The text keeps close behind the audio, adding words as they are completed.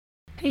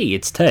Hey,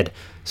 it's Ted.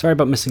 Sorry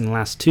about missing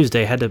last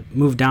Tuesday. I had to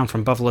move down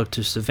from Buffalo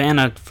to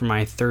Savannah for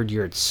my third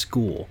year at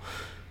school.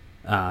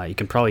 You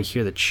can probably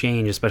hear the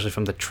change, especially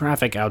from the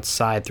traffic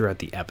outside throughout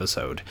the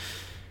episode.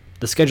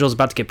 The schedule is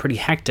about to get pretty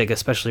hectic,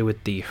 especially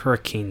with the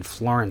Hurricane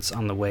Florence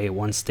on the way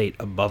one state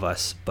above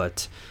us,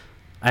 but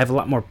I have a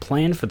lot more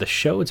planned for the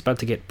show. It's about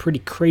to get pretty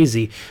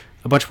crazy.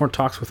 A bunch more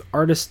talks with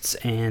artists,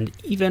 and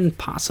even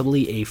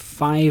possibly a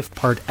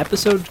 5-part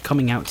episode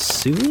coming out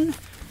soon.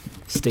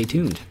 Stay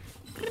tuned.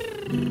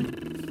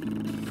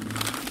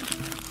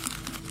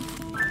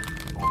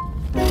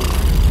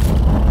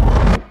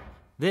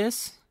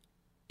 This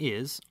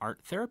is Art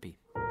Therapy.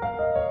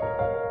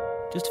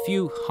 Just a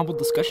few humble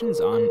discussions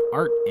on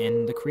art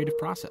and the creative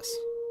process,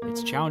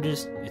 its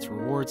challenges, its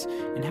rewards,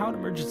 and how it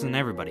emerges in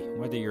everybody,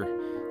 whether you're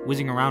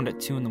whizzing around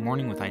at 2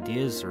 a.m. with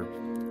ideas or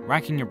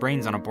racking your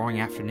brains on a boring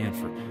afternoon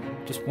for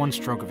just one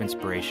stroke of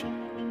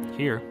inspiration.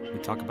 Here, we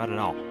talk about it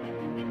all.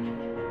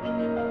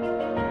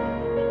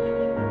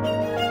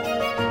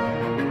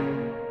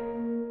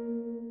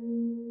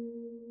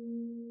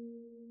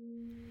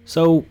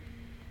 So,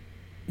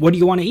 what do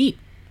you want to eat?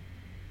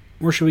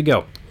 Where should we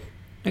go?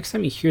 Next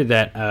time you hear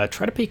that,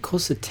 try to pay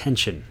close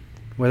attention.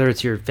 Whether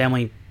it's your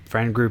family,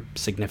 friend group,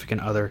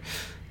 significant other,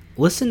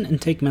 listen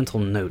and take mental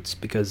notes,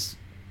 because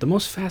the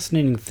most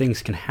fascinating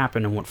things can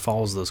happen in what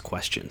follows those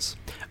questions.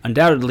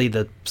 Undoubtedly,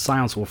 the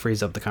silence will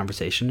freeze up the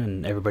conversation,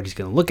 and everybody's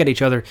going to look at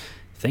each other,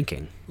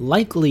 thinking.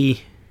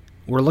 Likely,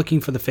 we're looking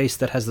for the face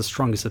that has the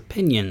strongest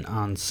opinion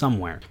on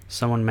somewhere.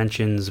 Someone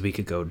mentions we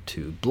could go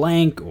to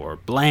blank or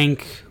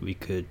blank, we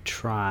could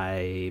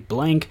try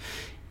blank.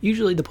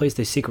 Usually the place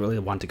they secretly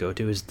want to go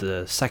to is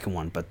the second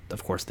one, but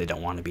of course they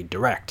don't want to be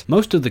direct.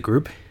 Most of the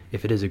group,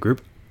 if it is a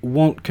group,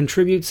 won't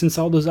contribute since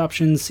all those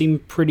options seem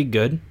pretty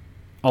good.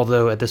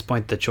 Although at this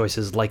point the choice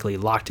is likely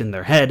locked in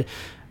their head,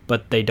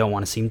 but they don't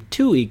want to seem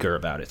too eager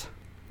about it.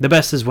 The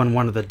best is when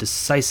one of the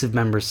decisive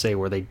members say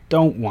where they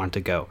don't want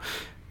to go,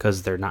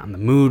 because they're not in the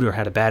mood or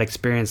had a bad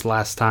experience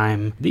last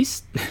time.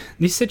 These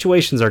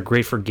situations are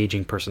great for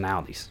gauging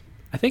personalities.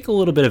 I think a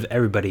little bit of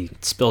everybody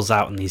spills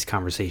out in these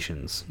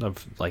conversations,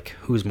 of like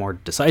who's more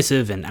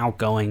decisive and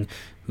outgoing,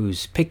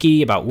 who's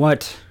picky about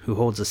what, who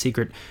holds a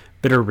secret,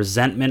 bitter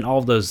resentment, all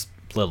of those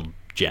little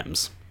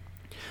gems.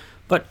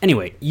 But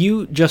anyway,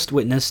 you just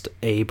witnessed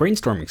a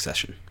brainstorming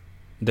session.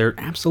 They're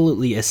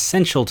absolutely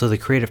essential to the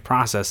creative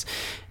process,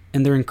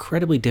 and they're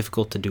incredibly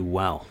difficult to do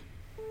well.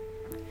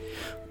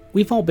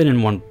 We've all been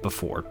in one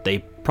before. They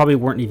probably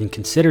weren't even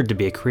considered to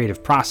be a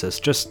creative process,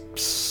 just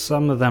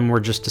some of them were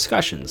just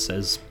discussions,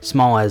 as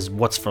small as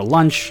what's for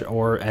lunch,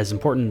 or as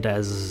important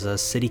as a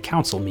city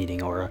council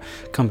meeting or a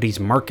company's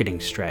marketing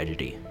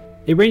strategy.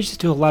 It ranges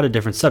to a lot of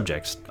different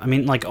subjects. I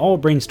mean, like all a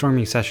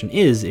brainstorming session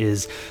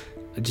is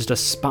just a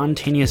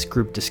spontaneous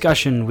group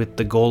discussion with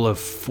the goal of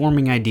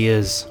forming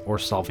ideas or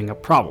solving a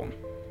problem.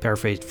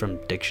 Paraphrased from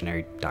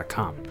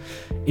dictionary.com.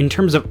 In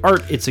terms of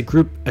art, it's a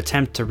group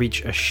attempt to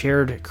reach a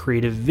shared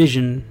creative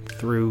vision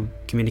through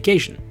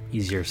communication.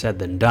 Easier said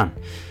than done.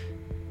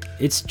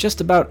 It's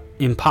just about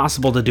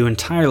impossible to do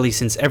entirely,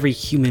 since every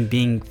human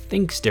being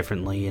thinks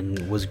differently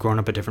and was grown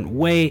up a different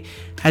way,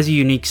 has a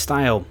unique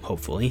style,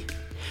 hopefully.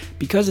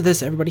 Because of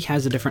this, everybody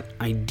has a different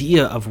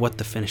idea of what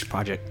the finished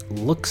project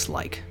looks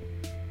like.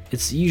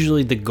 It's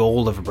usually the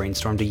goal of a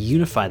brainstorm to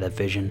unify that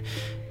vision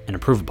and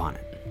improve upon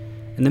it.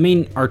 And the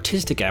main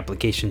artistic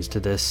applications to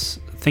this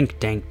think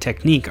tank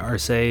technique are,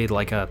 say,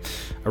 like a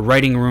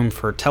writing room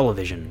for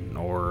television,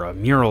 or a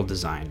mural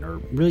design, or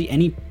really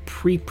any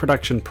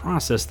pre-production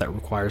process that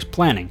requires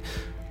planning,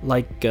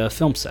 like a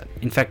film set.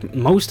 In fact,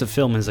 most of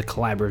film is a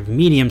collaborative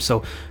medium,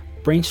 so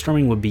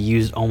brainstorming would be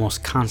used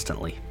almost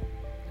constantly.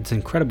 It's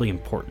incredibly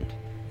important.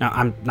 Now,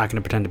 I'm not going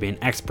to pretend to be an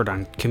expert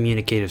on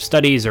communicative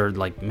studies or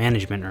like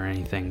management or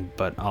anything,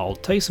 but I'll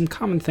tell you some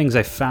common things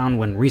I found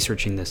when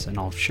researching this, and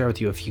I'll share with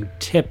you a few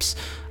tips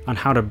on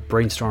how to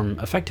brainstorm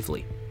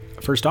effectively.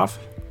 First off,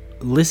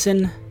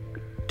 listen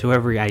to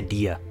every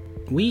idea.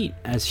 We,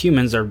 as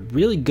humans, are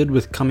really good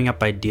with coming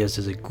up ideas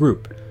as a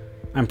group.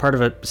 I'm part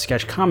of a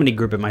sketch comedy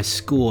group at my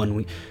school, and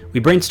we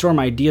brainstorm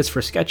ideas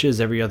for sketches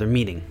every other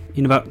meeting.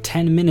 In about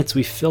 10 minutes,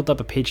 we filled up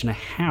a page and a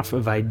half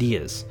of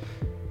ideas.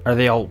 Are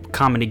they all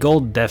comedy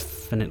gold?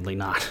 Definitely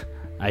not.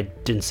 I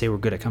didn't say we're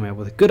good at coming up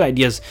with good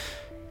ideas,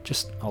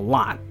 just a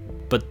lot.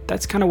 But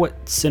that's kind of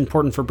what's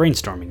important for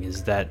brainstorming,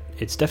 is that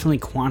it's definitely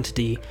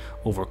quantity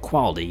over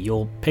quality.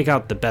 You'll pick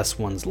out the best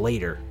ones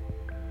later.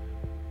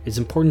 It's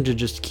important to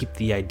just keep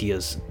the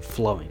ideas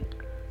flowing.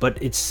 But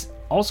it's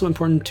also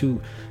important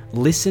to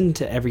listen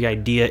to every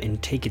idea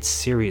and take it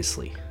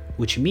seriously,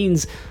 which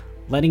means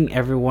letting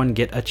everyone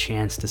get a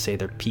chance to say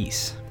their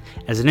piece.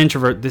 As an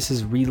introvert, this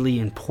is really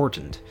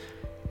important.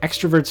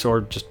 Extroverts,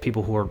 or just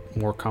people who are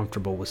more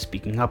comfortable with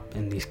speaking up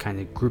in these kind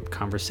of group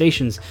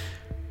conversations,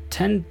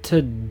 tend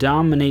to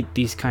dominate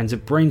these kinds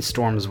of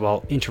brainstorms,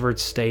 while introverts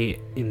stay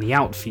in the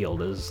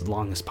outfield as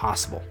long as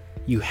possible.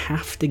 You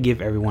have to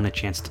give everyone a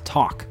chance to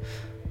talk.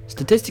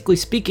 Statistically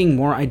speaking,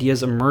 more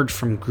ideas emerge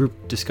from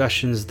group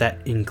discussions that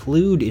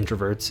include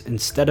introverts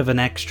instead of an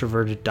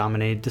extroverted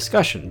dominated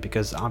discussion,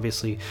 because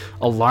obviously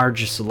a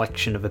larger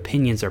selection of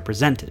opinions are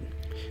presented.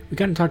 We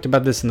kind of talked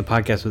about this in the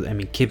podcast with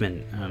Emmy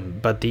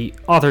Kibben, but the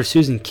author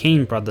Susan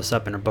Cain brought this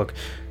up in her book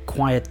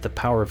Quiet the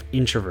Power of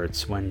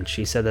Introverts, when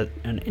she said that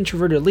an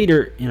introverted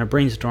leader in a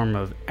brainstorm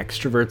of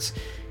extroverts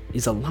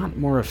is a lot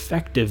more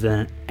effective than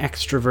an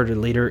extroverted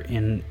leader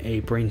in a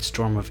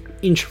brainstorm of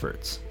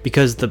introverts,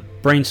 because the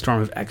brainstorm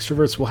of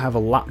extroverts will have a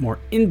lot more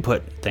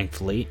input,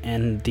 thankfully,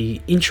 and the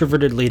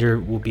introverted leader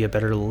will be a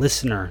better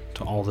listener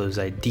to all those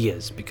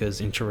ideas, because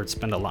introverts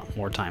spend a lot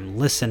more time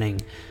listening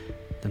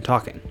than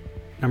talking.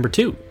 Number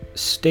 2,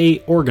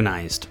 stay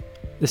organized.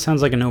 This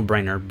sounds like a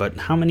no-brainer, but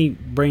how many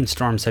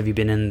brainstorms have you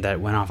been in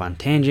that went off on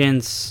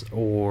tangents,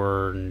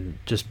 or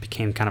just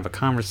became kind of a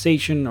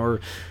conversation, or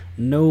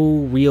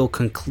no real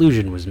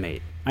conclusion was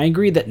made? I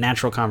agree that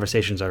natural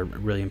conversations are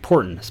really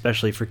important,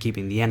 especially for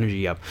keeping the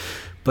energy up,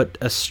 but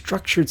a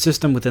structured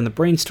system within the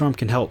brainstorm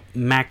can help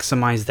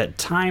maximize that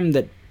time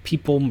that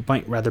people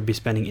might rather be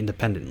spending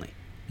independently.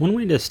 One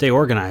way to stay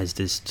organized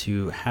is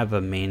to have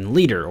a main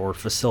leader or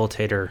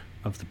facilitator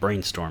of the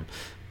brainstorm.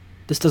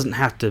 This doesn't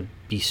have to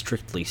be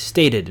strictly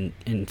stated.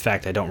 In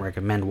fact, I don't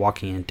recommend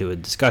walking into a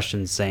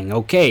discussion saying,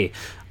 "Okay,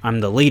 I'm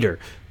the leader."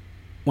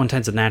 One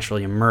tends to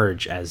naturally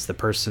emerge as the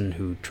person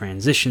who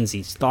transitions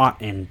each thought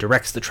and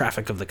directs the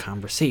traffic of the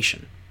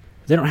conversation.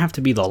 They don't have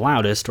to be the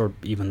loudest or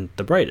even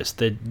the brightest.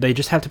 They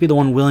just have to be the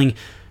one willing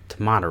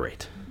to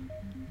moderate.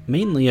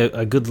 Mainly,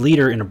 a good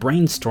leader in a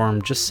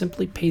brainstorm just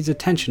simply pays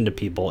attention to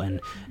people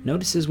and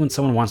notices when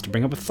someone wants to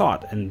bring up a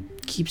thought and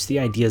keeps the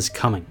ideas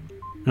coming.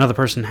 Another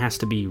person has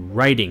to be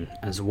writing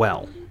as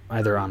well,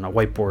 either on a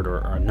whiteboard or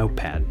a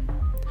notepad.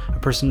 A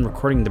person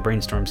recording the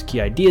brainstorm's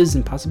key ideas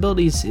and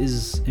possibilities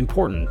is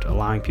important,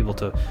 allowing people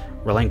to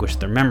relinquish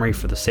their memory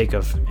for the sake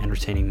of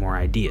entertaining more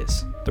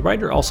ideas. The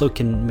writer also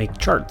can make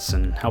charts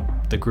and help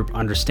the group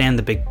understand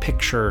the big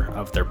picture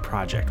of their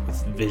project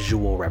with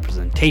visual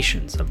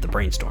representations of the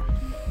brainstorm.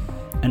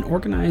 An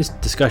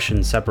organized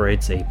discussion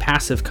separates a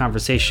passive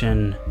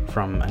conversation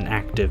from an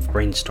active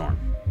brainstorm.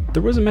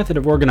 There was a method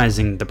of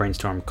organizing the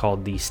brainstorm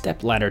called the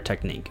step-ladder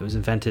technique. It was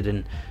invented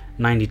in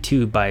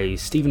 1992 by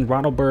Stephen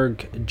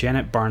Rodelberg,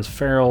 Janet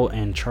Barnes-Farrell,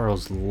 and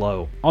Charles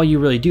Lowe. All you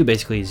really do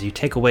basically is you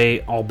take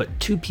away all but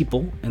 2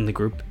 people in the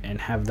group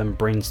and have them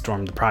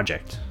brainstorm the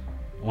project.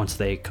 Once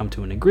they come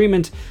to an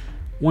agreement,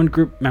 one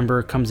group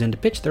member comes in to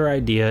pitch their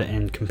idea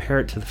and compare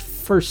it to the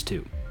first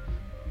 2.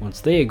 Once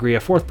they agree, a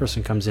 4th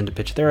person comes in to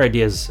pitch their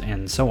ideas,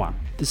 and so on.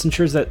 This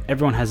ensures that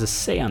everyone has a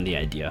say on the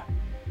idea,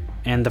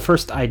 and the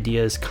first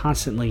idea is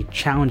constantly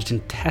challenged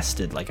and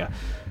tested, like a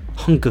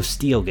hunk of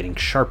steel getting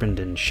sharpened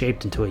and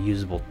shaped into a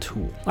usable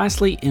tool.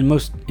 Lastly, and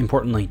most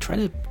importantly, try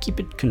to keep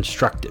it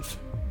constructive.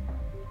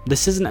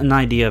 This isn't an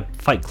idea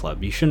fight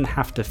club. You shouldn't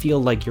have to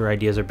feel like your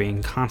ideas are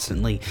being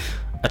constantly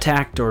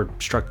attacked or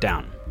struck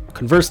down.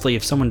 Conversely,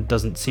 if someone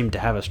doesn't seem to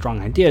have a strong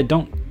idea,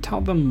 don't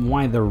tell them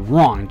why they're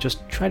wrong.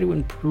 Just try to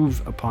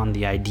improve upon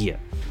the idea.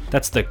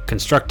 That's the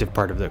constructive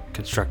part of the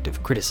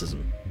constructive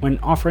criticism. When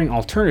offering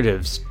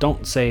alternatives,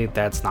 don't say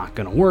that's not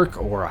going to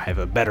work or I have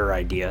a better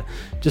idea.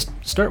 Just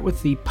start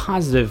with the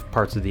positive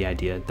parts of the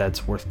idea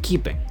that's worth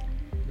keeping.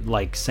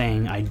 Like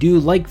saying, I do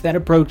like that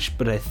approach,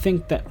 but I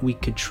think that we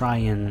could try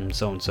and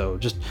so-and-so.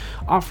 Just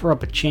offer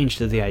up a change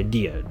to the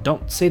idea.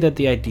 Don't say that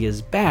the idea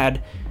is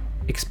bad.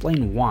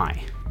 Explain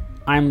why.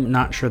 I'm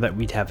not sure that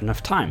we'd have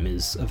enough time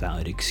is a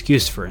valid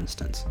excuse, for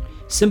instance.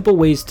 Simple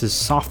ways to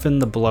soften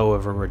the blow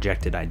of a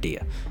rejected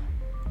idea.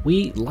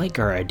 We like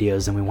our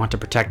ideas and we want to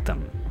protect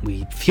them.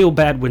 We feel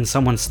bad when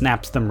someone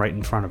snaps them right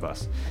in front of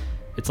us.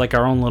 It's like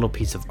our own little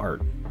piece of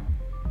art.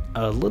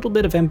 A little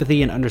bit of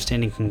empathy and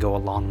understanding can go a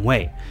long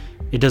way.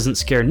 It doesn't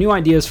scare new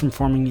ideas from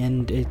forming,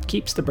 and it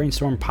keeps the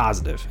brainstorm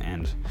positive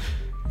and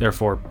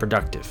therefore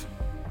productive.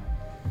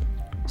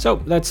 So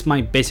that's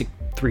my basic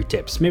 3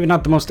 tips. Maybe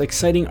not the most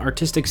exciting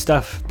artistic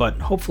stuff,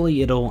 but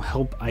hopefully it'll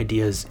help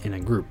ideas in a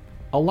group.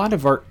 A lot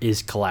of art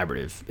is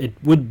collaborative. It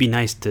would be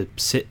nice to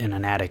sit in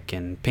an attic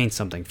and paint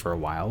something for a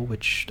while,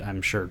 which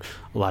I'm sure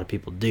a lot of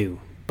people do,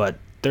 but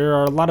there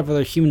are a lot of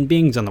other human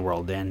beings in the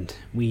world, and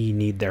we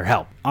need their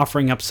help.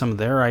 Offering up some of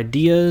their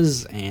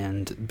ideas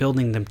and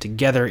building them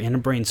together in a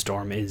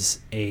brainstorm is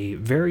a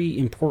very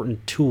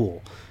important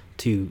tool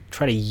to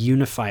try to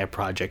unify a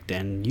project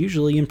and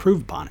usually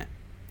improve upon it.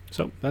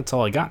 So that's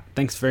all I got.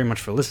 Thanks very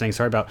much for listening.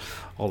 Sorry about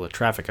all the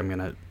traffic. I'm going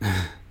to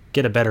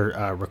get a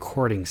better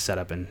recording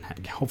setup and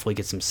hopefully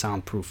get some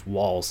soundproof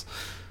walls.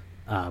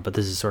 But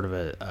this is sort of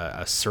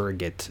a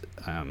surrogate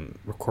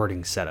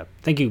recording setup.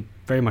 Thank you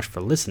very much for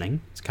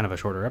listening. It's kind of a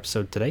shorter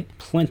episode today.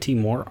 Plenty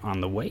more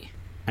on the way.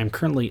 I'm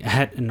currently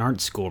at an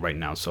art school right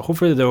now, so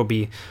hopefully there will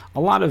be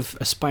a lot of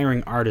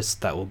aspiring artists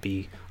that will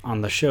be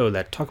on the show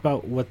that talk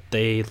about what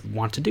they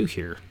want to do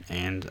here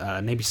and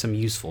maybe some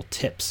useful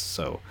tips.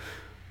 So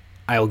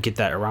I'll get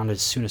that around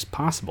as soon as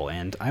possible,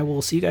 and I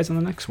will see you guys on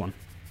the next one.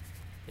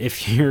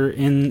 If you're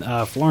in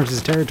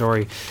Florence's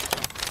territory,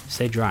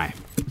 stay dry.